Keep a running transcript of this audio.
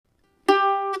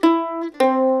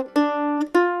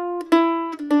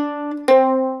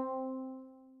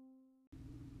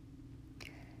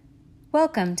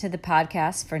Welcome to the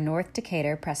podcast for North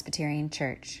Decatur Presbyterian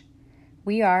Church.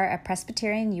 We are a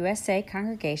Presbyterian USA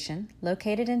congregation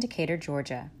located in Decatur,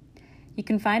 Georgia. You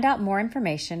can find out more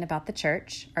information about the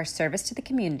church, our service to the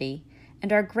community,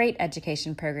 and our great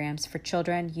education programs for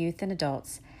children, youth, and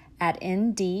adults at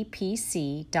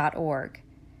ndpc.org.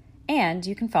 And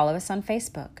you can follow us on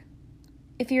Facebook.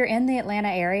 If you're in the Atlanta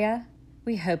area,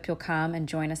 we hope you'll come and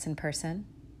join us in person.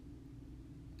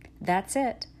 That's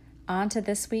it. On to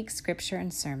this week's scripture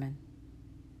and sermon.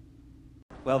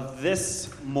 Well,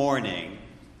 this morning,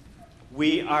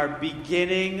 we are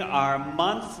beginning our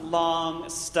month-long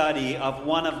study of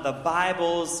one of the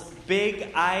Bible's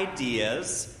big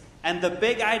ideas. And the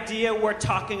big idea we're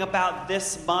talking about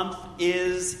this month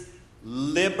is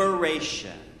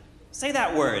liberation. Say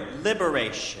that word,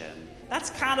 liberation. That's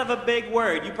kind of a big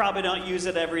word. You probably don't use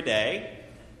it every day.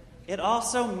 It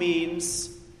also means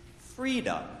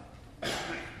freedom.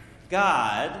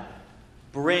 God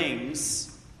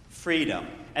brings freedom.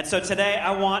 And so today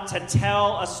I want to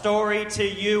tell a story to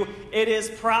you. It is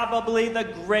probably the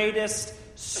greatest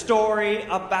story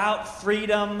about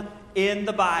freedom in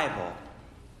the Bible.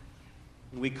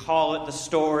 We call it the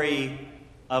story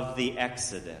of the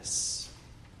Exodus.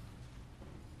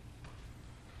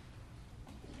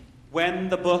 When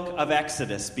the book of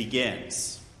Exodus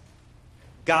begins,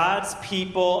 God's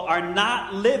people are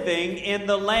not living in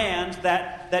the land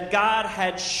that God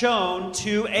had shown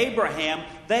to Abraham.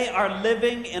 They are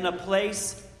living in a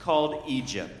place called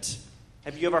Egypt.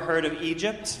 Have you ever heard of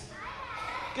Egypt?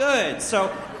 Good.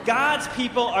 So God's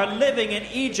people are living in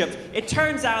Egypt. It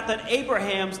turns out that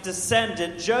Abraham's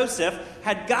descendant, Joseph,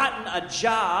 had gotten a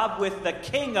job with the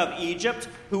king of Egypt,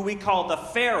 who we call the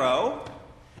Pharaoh.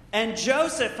 And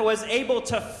Joseph was able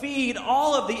to feed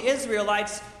all of the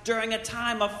Israelites during a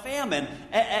time of famine.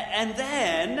 And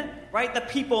then, right, the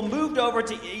people moved over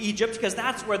to Egypt because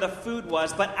that's where the food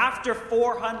was. But after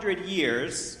 400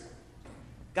 years,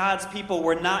 God's people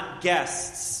were not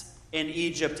guests in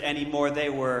Egypt anymore. They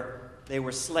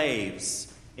were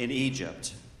slaves in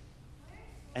Egypt.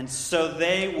 And so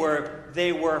they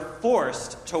were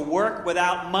forced to work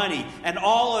without money. And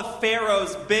all of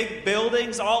Pharaoh's big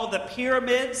buildings, all of the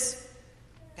pyramids,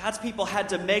 God's people had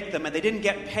to make them, and they didn't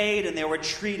get paid, and they were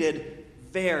treated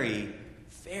very,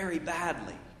 very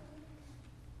badly.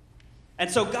 And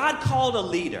so God called a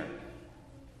leader.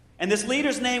 And this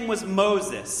leader's name was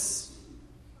Moses.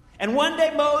 And one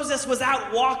day Moses was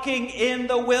out walking in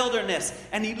the wilderness,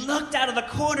 and he looked out of the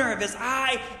corner of his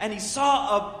eye, and he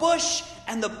saw a bush,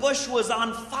 and the bush was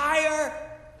on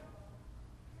fire.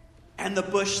 And the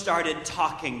bush started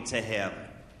talking to him.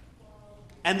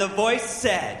 And the voice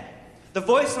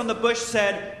from the bush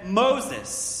said,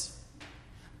 "Moses,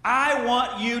 I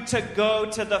want you to go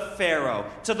to the Pharaoh,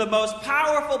 to the most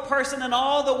powerful person in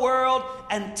all the world,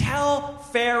 and tell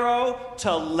Pharaoh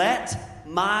to let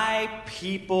my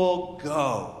people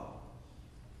go.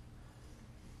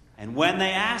 And when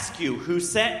they ask you who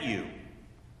sent you,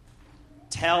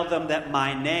 tell them that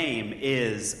my name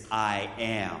is I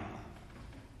Am."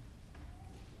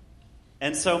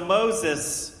 And so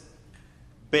Moses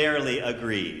barely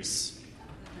agrees.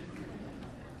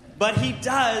 But he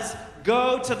does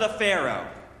go to the Pharaoh.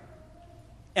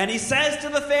 And he says to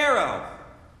the Pharaoh,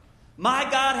 "My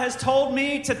God has told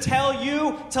me to tell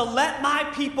you to let my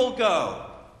people go."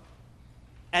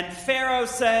 And Pharaoh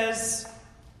says,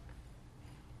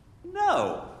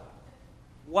 "No.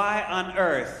 Why on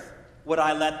earth would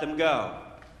I let them go?"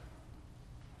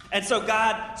 And so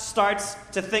God starts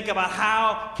to think about,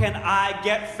 how can I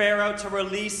get Pharaoh to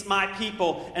release my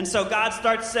people? And so God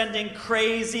starts sending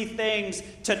crazy things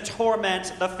to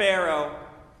torment the Pharaoh.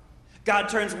 God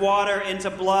turns water into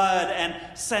blood and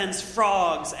sends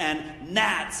frogs and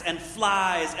gnats and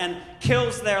flies and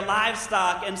kills their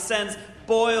livestock and sends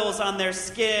boils on their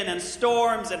skin and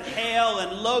storms and hail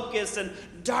and locusts and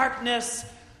darkness.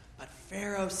 But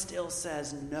Pharaoh still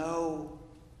says no.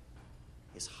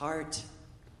 His heart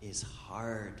is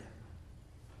hard.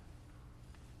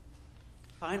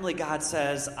 Finally, God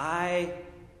says, I'm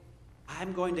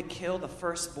going to kill the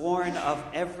firstborn of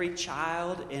every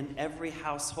child in every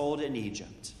household in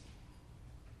Egypt.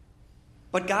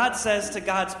 But God says to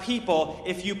God's people,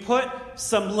 if you put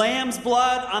some lamb's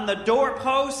blood on the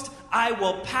doorpost, I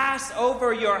will pass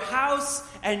over your house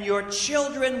and your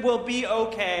children will be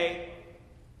okay.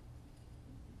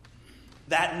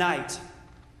 That night,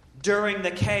 during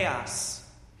the chaos,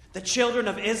 the children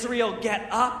of Israel get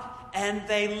up and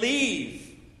they leave.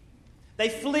 They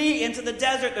flee into the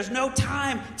desert. There's no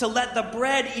time to let the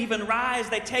bread even rise.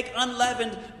 They take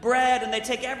unleavened bread and they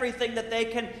take everything that they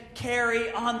can carry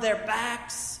on their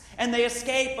backs. And they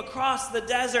escape across the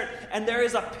desert, and there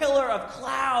is a pillar of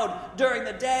cloud during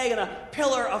the day and a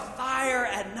pillar of fire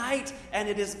at night, and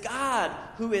it is God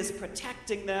who is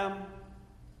protecting them.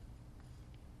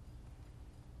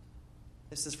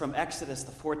 This is from Exodus,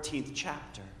 the 14th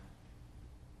chapter.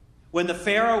 When the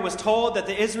Pharaoh was told that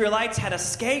the Israelites had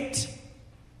escaped,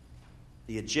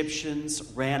 the Egyptians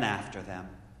ran after them.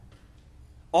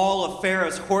 All of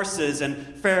Pharaoh's horses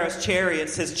and Pharaoh's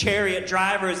chariots, his chariot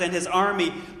drivers and his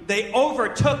army, they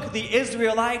overtook the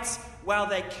Israelites while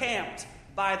they camped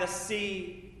by the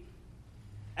sea.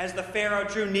 As the Pharaoh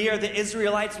drew near, the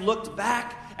Israelites looked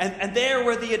back, and there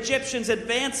were the Egyptians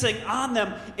advancing on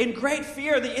them. In great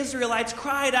fear, the Israelites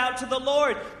cried out to the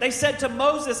Lord. They said to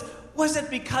Moses, "Was it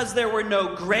because there were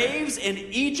no graves in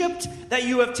Egypt that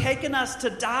you have taken us to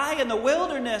die in the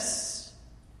wilderness?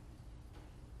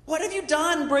 What have you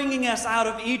done bringing us out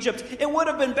of Egypt? It would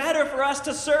have been better for us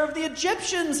to serve the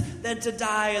Egyptians than to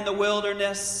die in the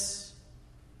wilderness."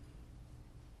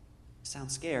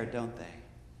 Sound scared, don't they?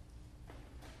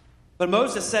 But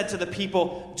Moses said to the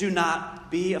people, "Do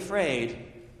not be afraid.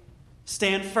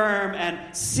 Stand firm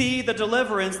and see the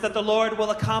deliverance that the Lord will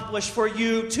accomplish for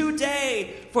you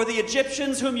today. For the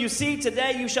Egyptians whom you see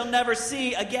today, you shall never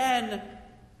see again."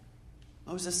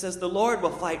 Moses says, "The Lord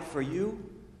will fight for you.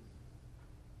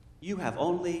 You have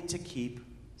only to keep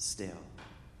still."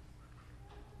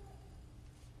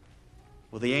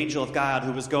 Well, the angel of God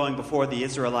who was going before the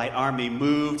Israelite army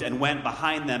moved and went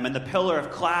behind them, and the pillar of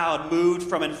cloud moved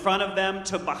from in front of them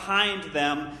to behind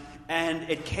them, and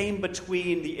it came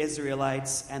between the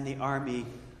Israelites and the army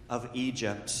of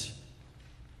Egypt.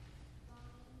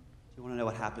 Do you want to know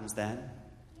what happens then?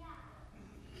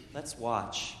 Let's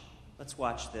watch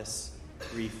this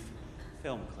brief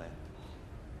film clip.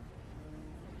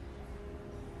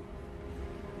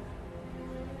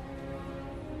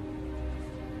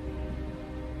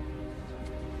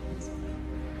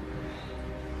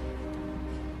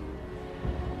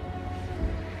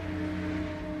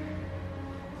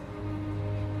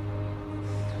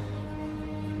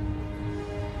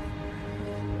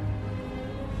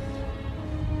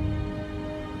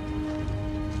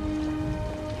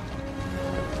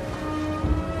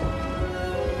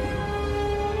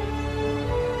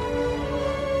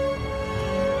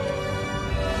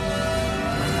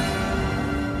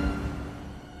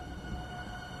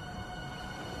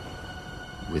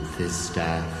 With this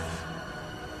staff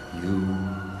you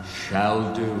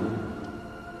shall do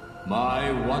my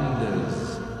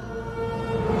wonders.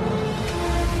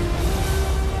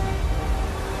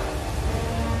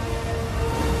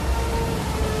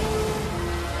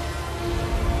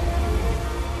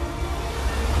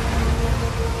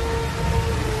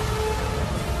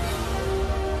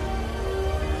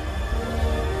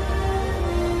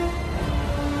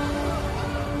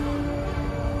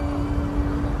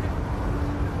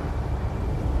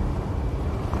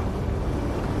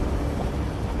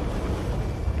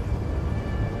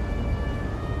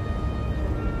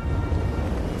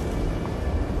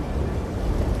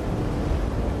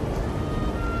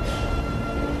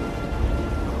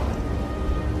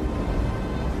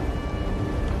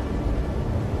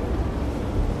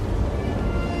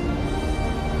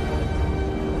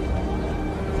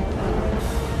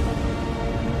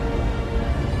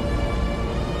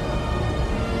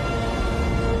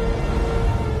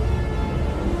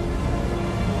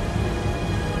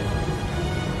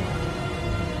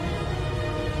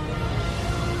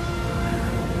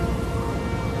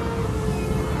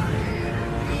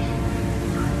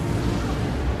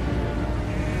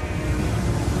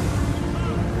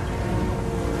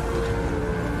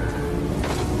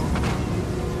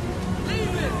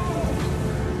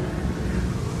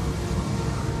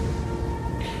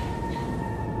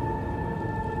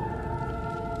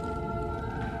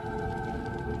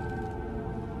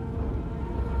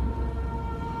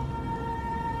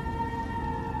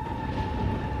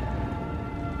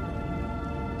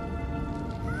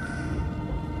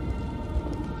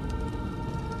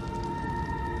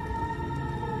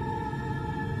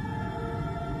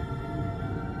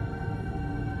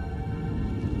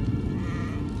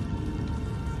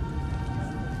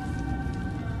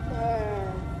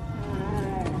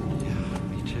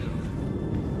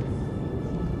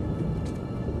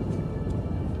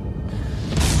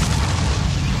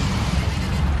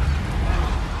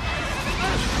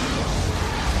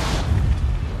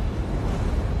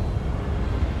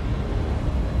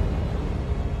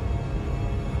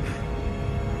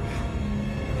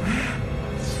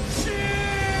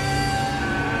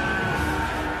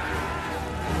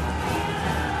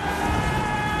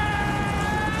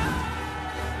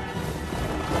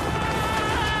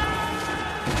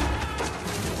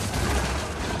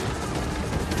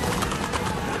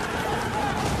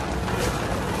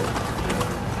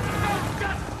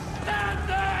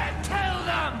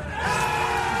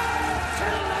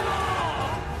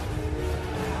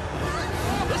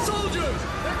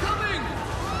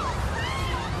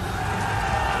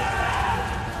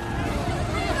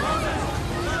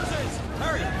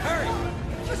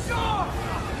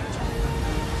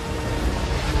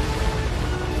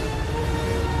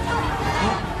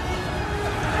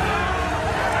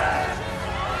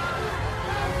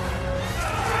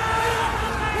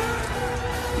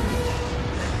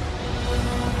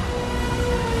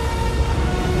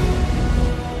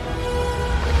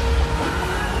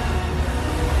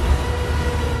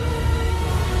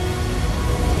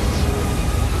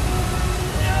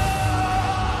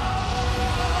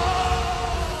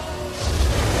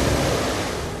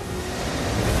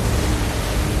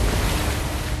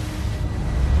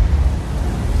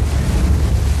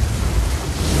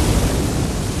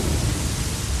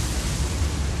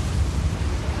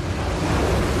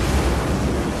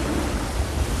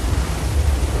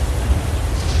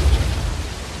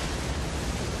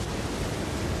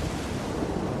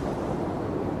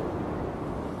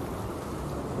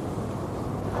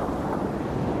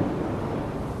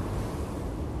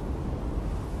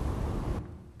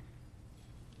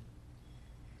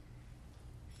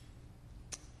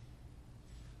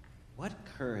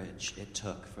 courage it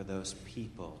took for those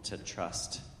people to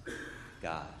trust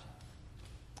God.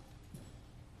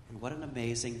 And what an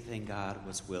amazing thing God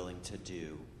was willing to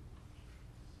do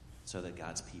so that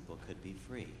God's people could be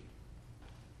free.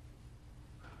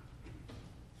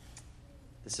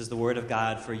 This is the word of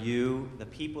God for you, the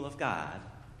people of God.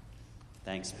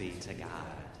 Thanks be to God.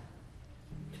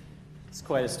 It's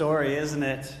quite a story, isn't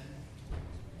it?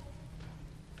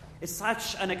 It's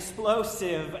such an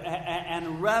explosive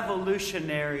and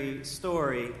revolutionary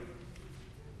story.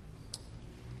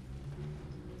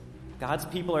 God's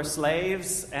people are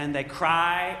slaves, and they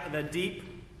cry the deep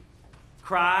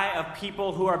cry of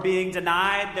people who are being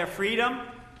denied their freedom.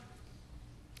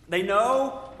 They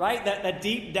know, right, that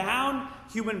deep down,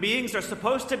 human beings are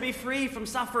supposed to be free from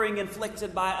suffering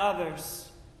inflicted by others.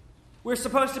 We're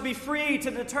supposed to be free to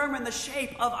determine the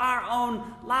shape of our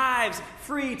own lives,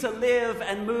 free to live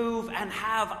and move and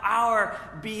have our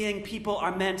being. People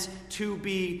are meant to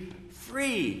be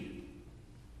free.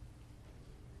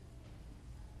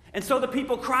 And so the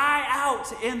people cry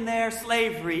out in their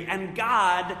slavery, and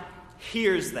God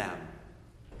hears them.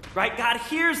 Right? God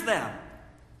hears them.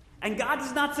 And God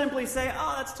does not simply say,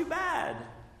 oh, that's too bad.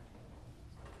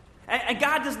 And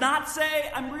God does not say,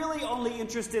 I'm really only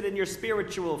interested in your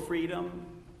spiritual freedom.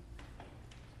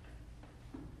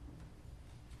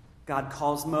 God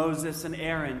calls Moses and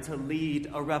Aaron to lead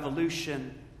a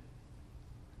revolution.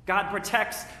 God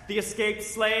protects the escaped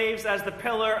slaves as the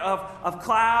pillar of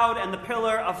cloud and the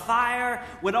pillar of fire.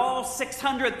 When all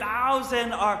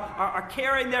 600,000 are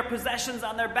carrying their possessions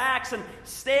on their backs and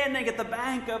standing at the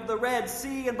bank of the Red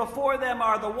Sea, and before them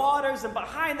are the waters, and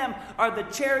behind them are the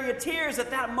charioteers.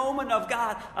 At that moment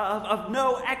of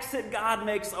no exit, God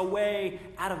makes a way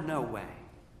out of no way.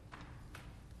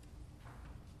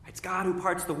 It's God who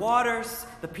parts the waters.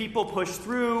 The people push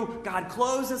through. God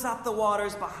closes up the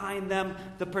waters behind them.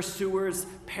 The pursuers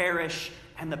perish,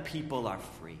 and the people are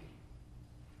free.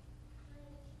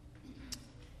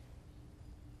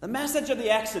 The message of the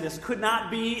Exodus could not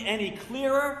be any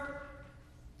clearer.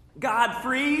 God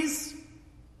frees.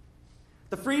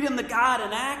 The freedom that God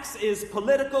enacts is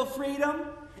political freedom.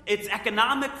 It's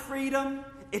economic freedom.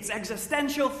 It's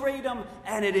existential freedom.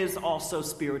 And it is also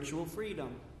spiritual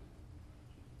freedom.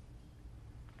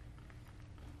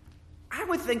 I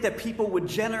would think that people would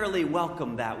generally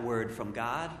welcome that word from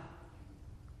God.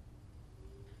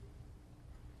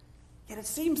 Yet it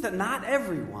seems that not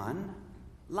everyone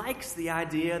likes the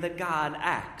idea that God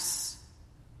acts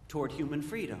toward human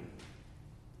freedom.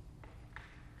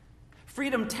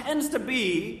 Freedom tends to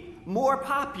be more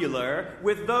popular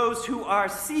with those who are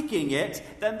seeking it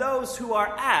than those who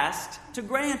are asked to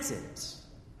grant it.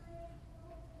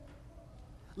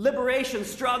 Liberation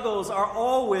struggles are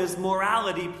always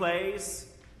morality plays.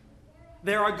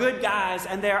 There are good guys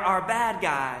and there are bad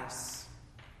guys.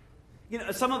 You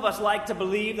know, some of us like to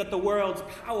believe that the world's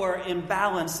power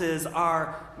imbalances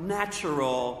are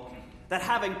natural, that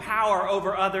having power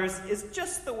over others is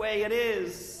just the way it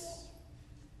is.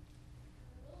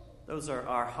 Those are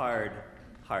our hard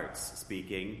hearts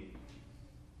speaking.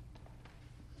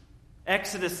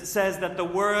 Exodus says that the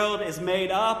world is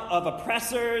made up of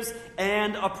oppressors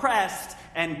and oppressed,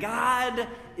 and God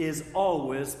is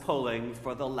always pulling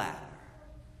for the latter.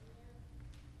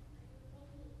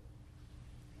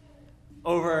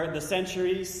 Over the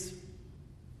centuries,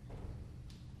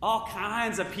 all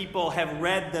kinds of people have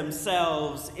read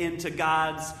themselves into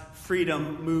God's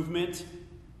freedom movement.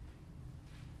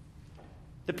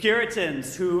 The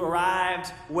Puritans who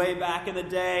arrived way back in the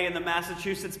day in the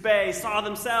Massachusetts Bay saw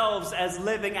themselves as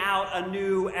living out a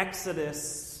new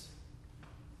Exodus.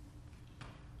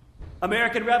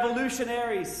 American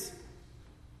revolutionaries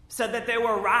said that they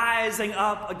were rising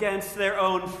up against their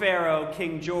own Pharaoh,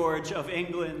 King George of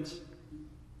England.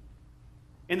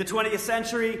 In the 20th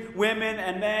century, women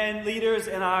and men, leaders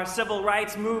in our civil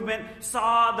rights movement,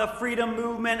 saw the freedom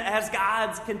movement as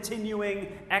God's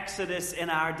continuing exodus in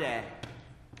our day.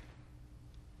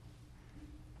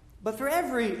 But for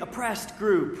every oppressed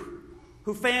group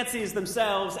who fancies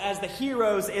themselves as the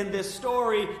heroes in this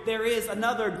story, there is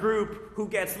another group who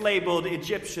gets labeled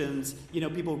Egyptians. You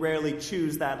know, people rarely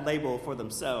choose that label for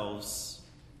themselves.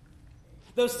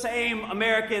 Those same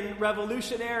American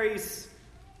revolutionaries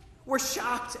were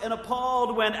shocked and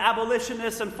appalled when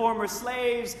abolitionists and former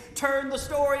slaves turned the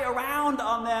story around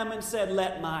on them and said,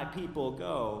 "Let my people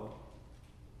go."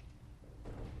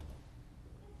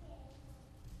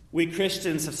 We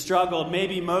Christians have struggled,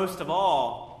 maybe most of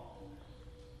all,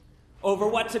 over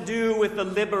what to do with the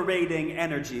liberating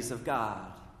energies of God.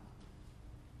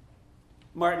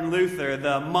 Martin Luther,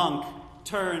 the monk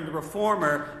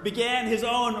reformer, began his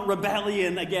own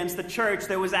rebellion against the church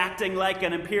that was acting like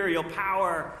an imperial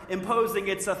power, imposing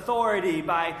its authority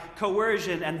by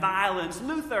coercion and violence.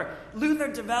 Luther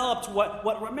developed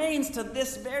what remains to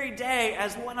this very day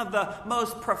as one of the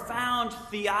most profound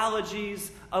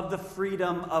theologies of the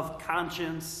freedom of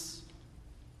conscience.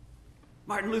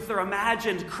 Martin Luther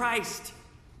imagined Christ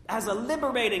as a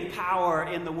liberating power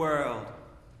in the world.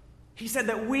 He said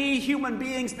that we human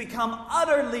beings become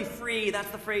utterly free. That's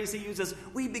the phrase he uses.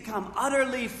 We become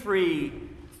utterly free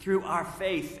through our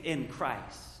faith in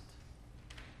Christ.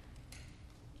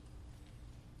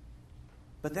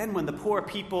 But then when the poor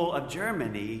people of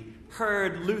Germany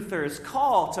heard Luther's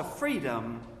call to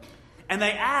freedom, and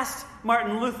they asked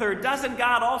Martin Luther, doesn't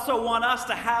God also want us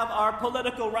to have our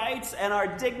political rights and our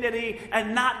dignity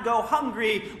and not go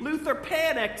hungry? Luther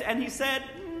panicked and he said,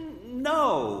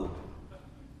 no.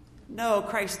 No,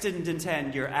 Christ didn't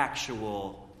intend your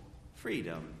actual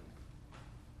freedom.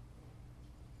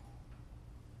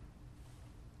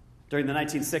 During the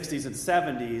 1960s and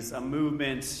 70s, a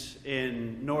movement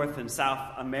in North and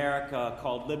South America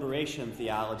called liberation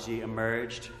theology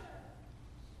emerged.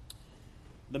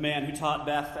 The man who taught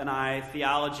Beth and I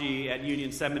theology at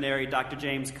Union Seminary, Dr.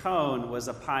 James Cone, was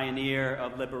a pioneer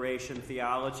of liberation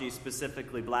theology,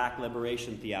 specifically black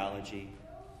liberation theology.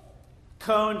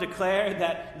 Cone declared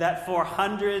that for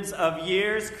hundreds of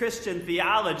years, Christian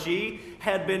theology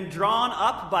had been drawn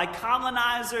up by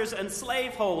colonizers and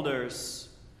slaveholders.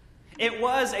 It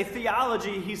was a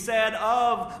theology, he said,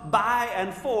 of, by,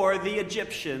 and for the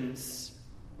Egyptians.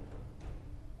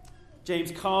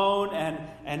 James Cone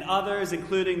and others,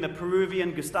 including the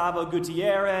Peruvian Gustavo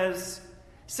Gutierrez,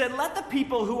 said, let the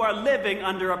people who are living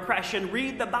under oppression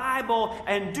read the Bible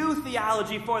and do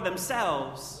theology for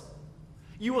themselves.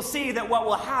 You will see that what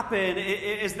will happen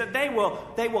is that they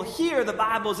will hear the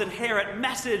Bible's inherent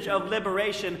message of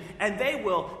liberation, and they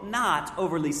will not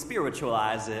overly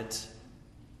spiritualize it.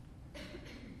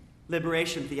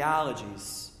 Liberation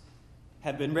theologies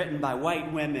have been written by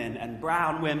white women and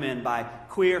brown women, by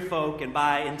queer folk and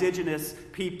by indigenous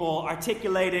people,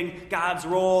 articulating God's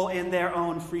role in their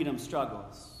own freedom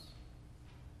struggles.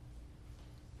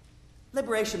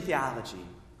 Liberation theology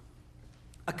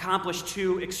accomplished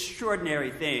two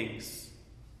extraordinary things.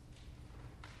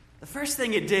 The first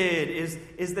thing it did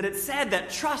is that it said that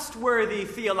trustworthy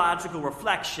theological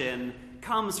reflection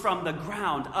comes from the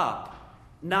ground up,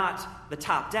 not the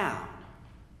top down.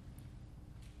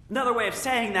 Another way of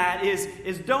saying that is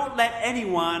don't let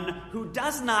anyone who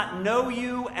does not know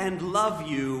you and love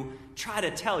you try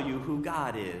to tell you who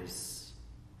God is.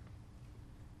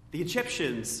 The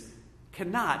Egyptians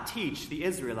cannot teach the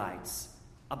Israelites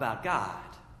about God.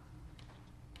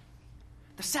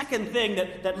 The second thing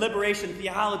that liberation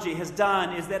theology has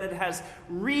done is that it has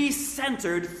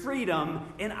recentered freedom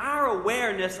in our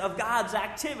awareness of God's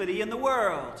activity in the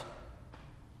world.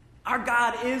 Our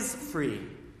God is free.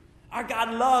 Our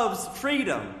God loves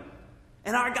freedom.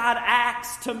 And our God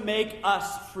acts to make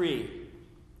us free.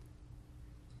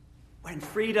 When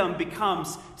freedom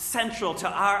becomes central to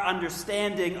our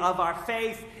understanding of our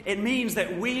faith, it means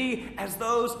that we, as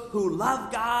those who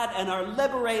love God and are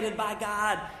liberated by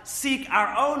God, seek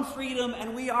our own freedom,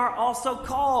 and we are also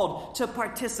called to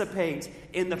participate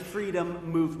in the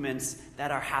freedom movements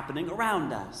that are happening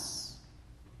around us.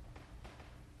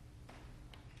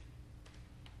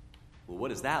 Well, what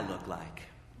does that look like?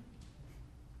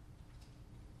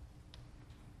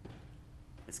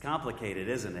 It's complicated,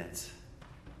 isn't it?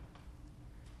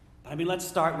 I mean, let's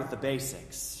start with the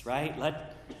basics, right?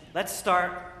 Let's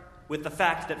start with the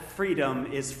fact that freedom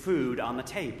is food on the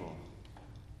table.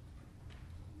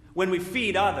 When we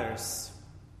feed others,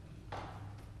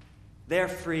 they're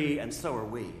free and so are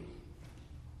we.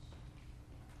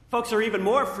 Folks are even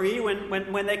more free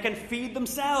when they can feed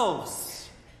themselves.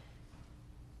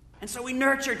 And so we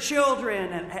nurture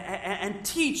children and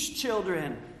teach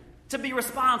children to be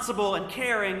responsible and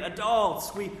caring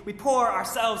adults. We pour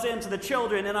ourselves into the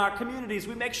children in our communities.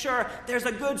 We make sure there's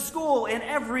a good school in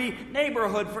every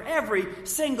neighborhood for every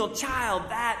single child.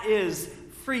 That is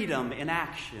freedom in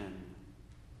action.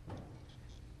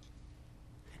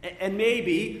 And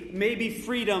maybe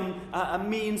freedom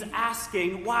means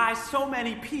asking why so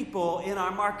many people in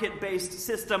our market-based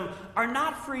system are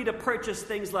not free to purchase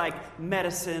things like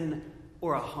medicine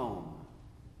or a home.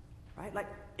 Right? Like,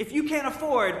 if you can't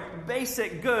afford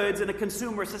basic goods in a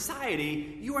consumer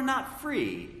society, you are not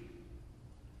free.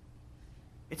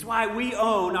 It's why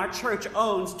our church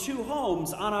owns 2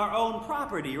 homes on our own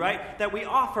property, right? That we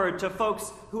offer to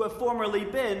folks who have formerly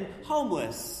been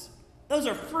homeless. Those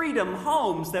are freedom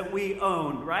homes that we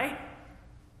own, right?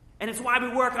 And it's why we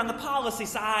work on the policy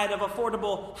side of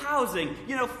affordable housing.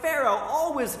 You know, Pharaoh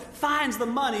always finds the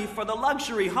money for the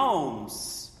luxury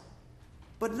homes,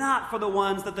 but not for the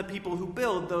ones that the people who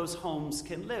build those homes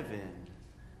can live in.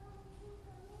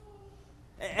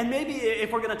 And maybe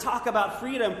if we're going to talk about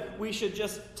freedom, we should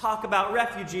just talk about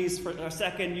refugees for a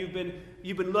second. You've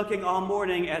been looking all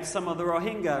morning at some of the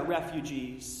Rohingya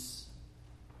refugees.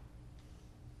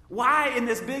 Why in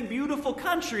this big, beautiful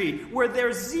country where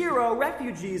there's 0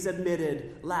 refugees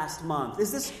admitted last month?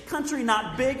 Is this country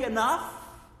not big enough?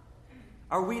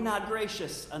 Are we not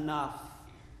gracious enough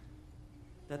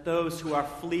that those who are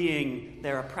fleeing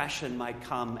their oppression might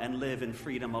come and live in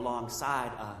freedom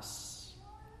alongside us?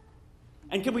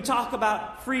 And can we talk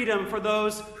about freedom for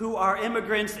those who are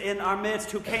immigrants in our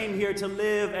midst, who came here to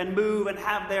live and move and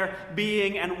have their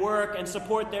being and work and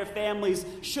support their families?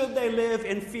 Should they live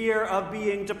in fear of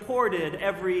being deported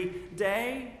every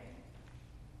day?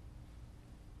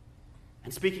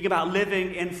 And speaking about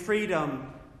living in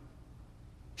freedom,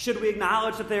 should we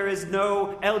acknowledge that there is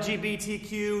no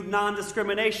LGBTQ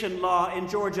non-discrimination law in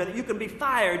Georgia, that you can be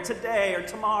fired today or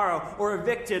tomorrow or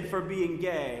evicted for being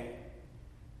gay?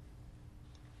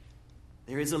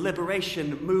 There is a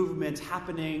liberation movement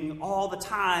happening all the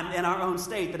time in our own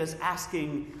state that is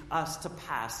asking us to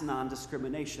pass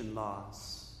non-discrimination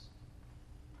laws.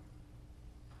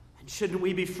 And shouldn't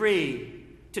we be free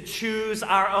to choose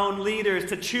our own leaders,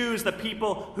 to choose the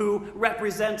people who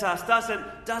represent us?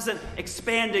 Doesn't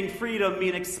expanding freedom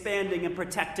mean expanding and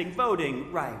protecting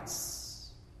voting rights?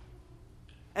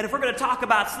 And if we're going to talk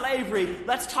about slavery,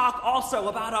 let's talk also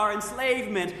about our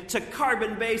enslavement to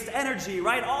carbon-based energy,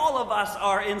 right? All of us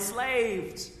are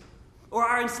enslaved. Or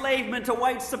our enslavement to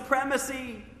white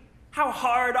supremacy. How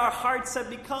hard our hearts have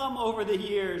become over the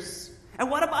years.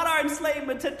 And what about our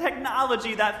enslavement to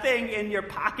technology, that thing in your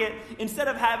pocket? Instead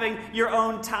of having your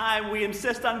own time, we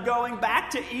insist on going back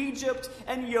to Egypt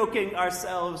and yoking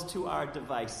ourselves to our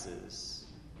devices.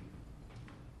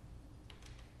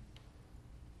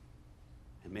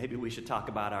 Maybe we should talk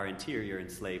about our interior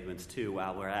enslavements too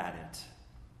while we're at it.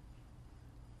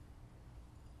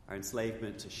 Our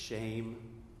enslavement to shame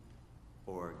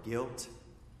or guilt,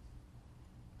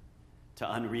 to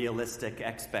unrealistic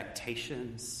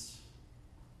expectations.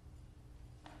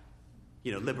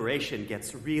 You know, liberation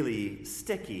gets really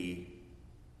sticky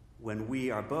when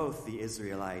we are both the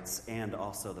Israelites and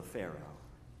also the Pharaoh.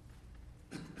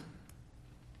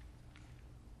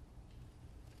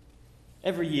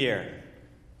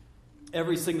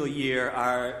 Every single year,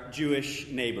 our Jewish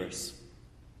neighbors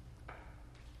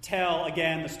tell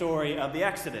again the story of the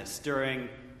Exodus during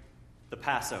the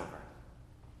Passover.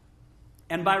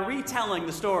 And by retelling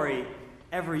the story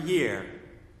every year,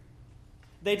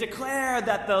 they declare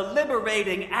that the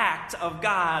liberating act of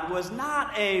God was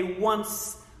not a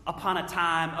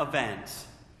once-upon-a-time event.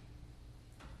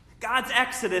 God's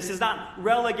exodus is not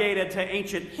relegated to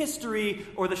ancient history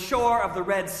or the shore of the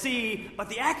Red Sea, but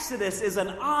the exodus is an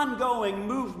ongoing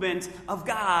movement of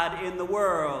God in the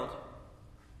world.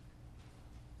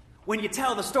 When you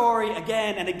tell the story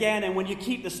again and again, and when you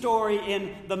keep the story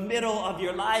in the middle of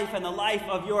your life and the life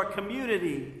of your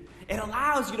community, it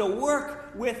allows you to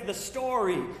work with the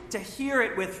story, to hear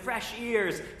it with fresh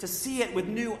ears, to see it with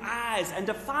new eyes, and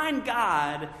to find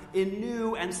God in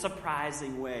new and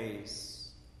surprising ways.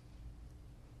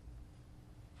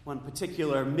 One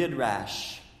particular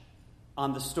midrash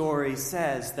on the story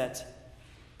says that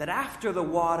after the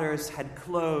waters had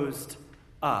closed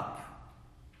up,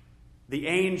 the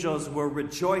angels were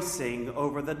rejoicing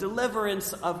over the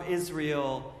deliverance of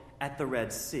Israel at the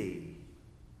Red Sea.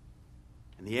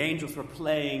 And the angels were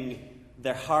playing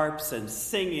their harps and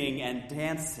singing and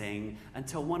dancing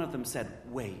until one of them said,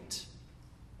 "Wait,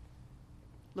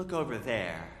 look over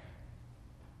there.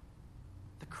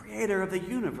 The creator of the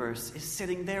universe is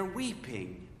sitting there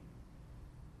weeping."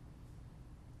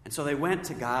 And so they went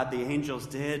to God, the angels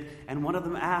did, and one of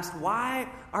them asked,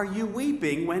 "Why are you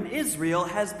weeping when Israel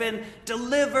has been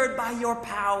delivered by your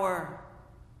power?"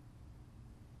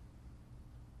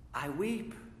 "I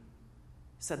weep,"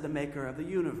 said the maker of the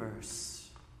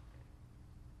universe,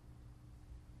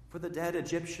 "for the dead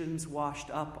Egyptians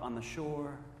washed up on the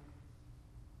shore,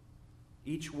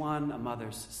 each one a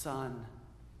mother's son,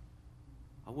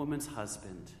 a woman's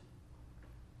husband,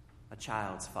 a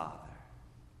child's father."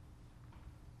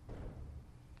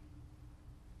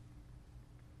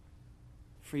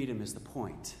 Freedom is the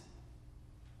point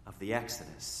of the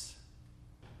Exodus.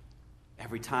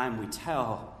 Every time we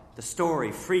tell the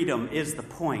story, freedom is the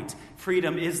point.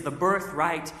 Freedom is the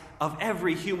birthright of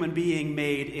every human being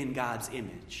made in God's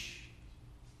image.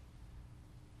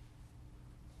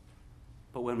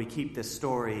 But when we keep this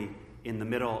story in the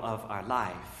middle of our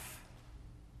life.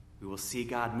 We will see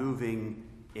God moving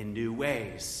in new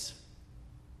ways.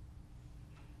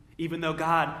 Even though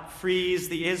God frees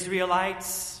the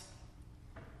Israelites,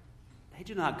 they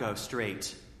do not go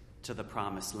straight to the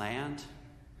promised land.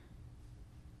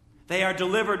 They are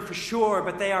delivered for sure,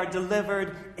 but they are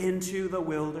delivered into the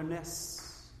wilderness.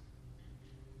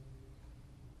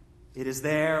 It is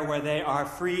there where they are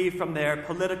free from their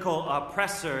political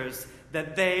oppressors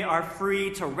that they are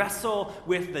free to wrestle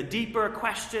with the deeper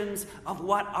questions of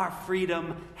what our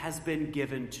freedom has been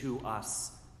given to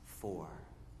us for.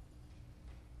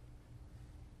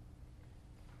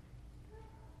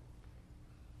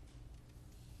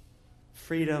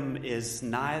 Freedom is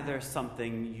neither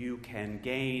something you can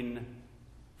gain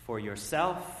for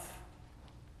yourself,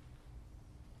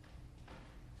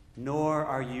 nor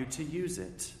are you to use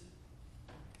it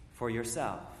for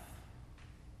yourself.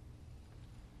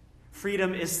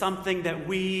 Freedom is something that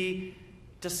we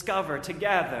discover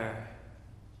together.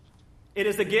 It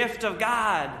is the gift of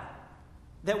God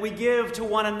that we give to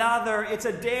one another. It's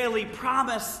a daily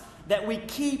promise that we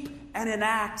keep and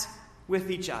enact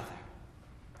with each other.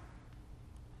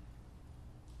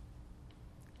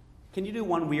 Can you do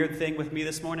one weird thing with me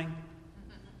this morning?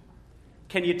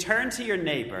 Can you turn to your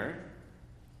neighbor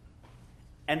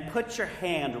and put your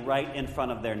hand right in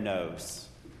front of their nose?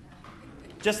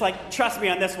 Just like, trust me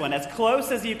on this one, as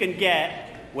close as you can get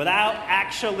without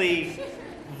actually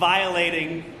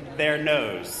violating their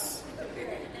nose.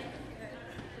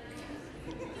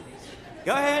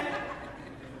 Go ahead.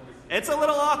 It's a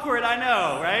little awkward, I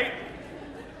know, right?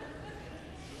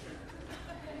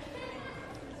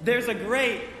 There's a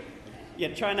great...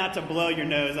 try not to blow your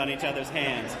nose on each other's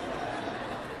hands.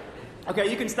 Okay,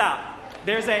 you can stop.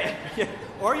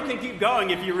 Or you can keep going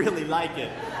if you really like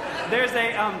it.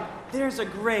 There's a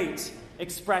great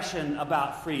expression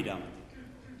about freedom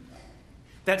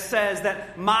that says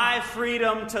that my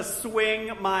freedom to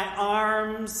swing my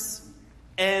arms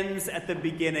ends at the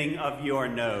beginning of your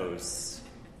nose.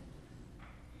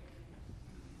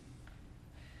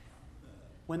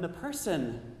 When the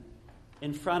person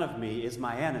in front of me is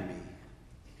my enemy,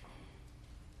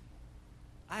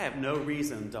 I have no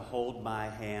reason to hold my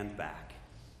hand back.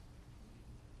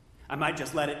 I might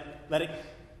just let it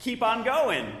keep on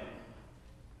going.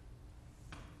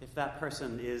 If that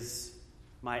person is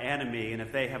my enemy, and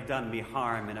if they have done me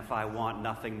harm, and if I want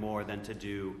nothing more than to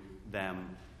do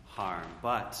them harm.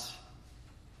 But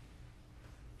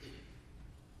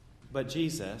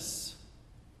Jesus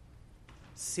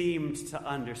seemed to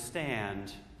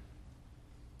understand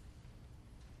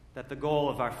that the goal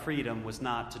of our freedom was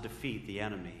not to defeat the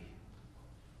enemy.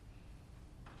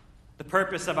 The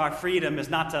purpose of our freedom is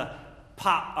not to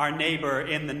pop our neighbor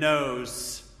in the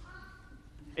nose.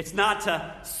 It's not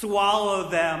to swallow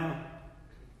them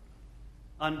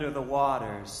under the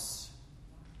waters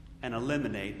and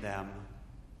eliminate them.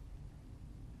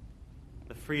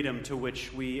 The freedom to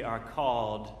which we are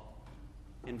called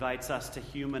invites us to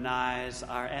humanize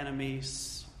our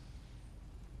enemies,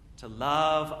 to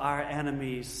love our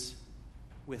enemies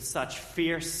with such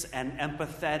fierce and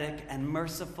empathetic and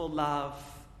merciful love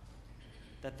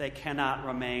that they cannot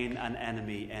remain an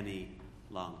enemy any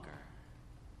longer.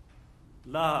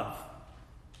 Love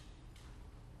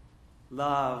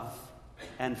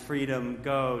and freedom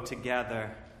go together.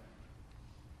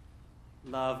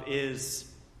 Love is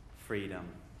freedom.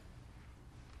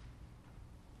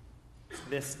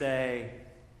 This day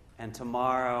and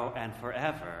tomorrow and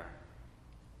forever,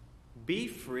 be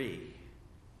free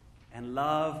and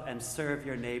love and serve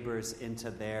your neighbors into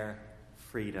their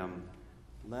freedom.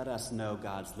 Let us know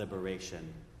God's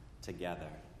liberation together.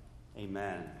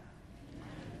 Amen.